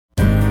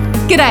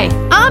G'day,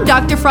 I'm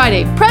Dr.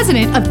 Friday,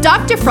 president of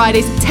Dr.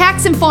 Friday's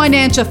Tax and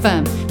Financial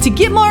Firm. To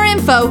get more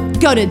info,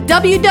 go to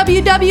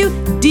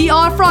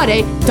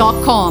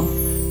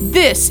www.drfriday.com.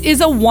 This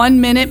is a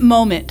 1-minute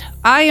moment.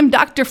 I am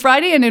Dr.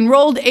 Friday, an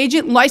enrolled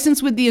agent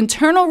licensed with the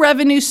Internal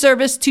Revenue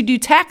Service to do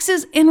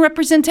taxes and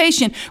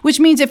representation, which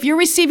means if you're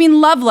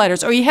receiving love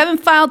letters or you haven't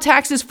filed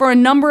taxes for a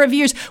number of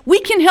years, we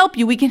can help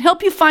you. We can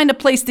help you find a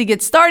place to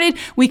get started.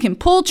 We can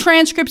pull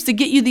transcripts to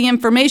get you the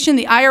information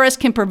the IRS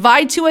can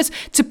provide to us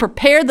to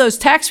prepare those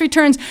tax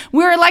returns.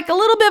 We're like a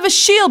little bit of a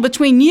shield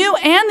between you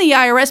and the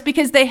IRS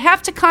because they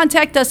have to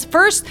contact us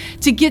first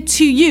to get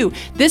to you.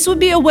 This would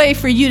be a way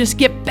for you to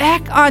get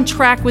back on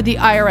track with the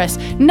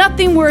IRS.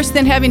 Nothing worse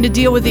than having to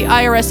deal with the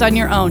IRS on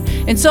your own.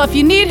 And so if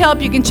you need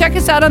help, you can check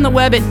us out on the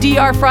web at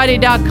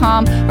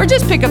drfriday.com or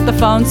just pick up the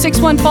phone,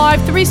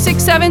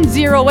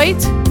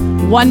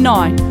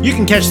 615-367-0819. You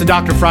can catch the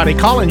Dr. Friday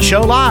call-in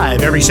show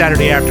live every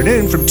Saturday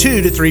afternoon from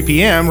 2 to 3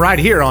 p.m. right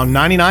here on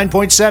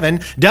 99.7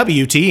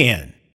 WTN.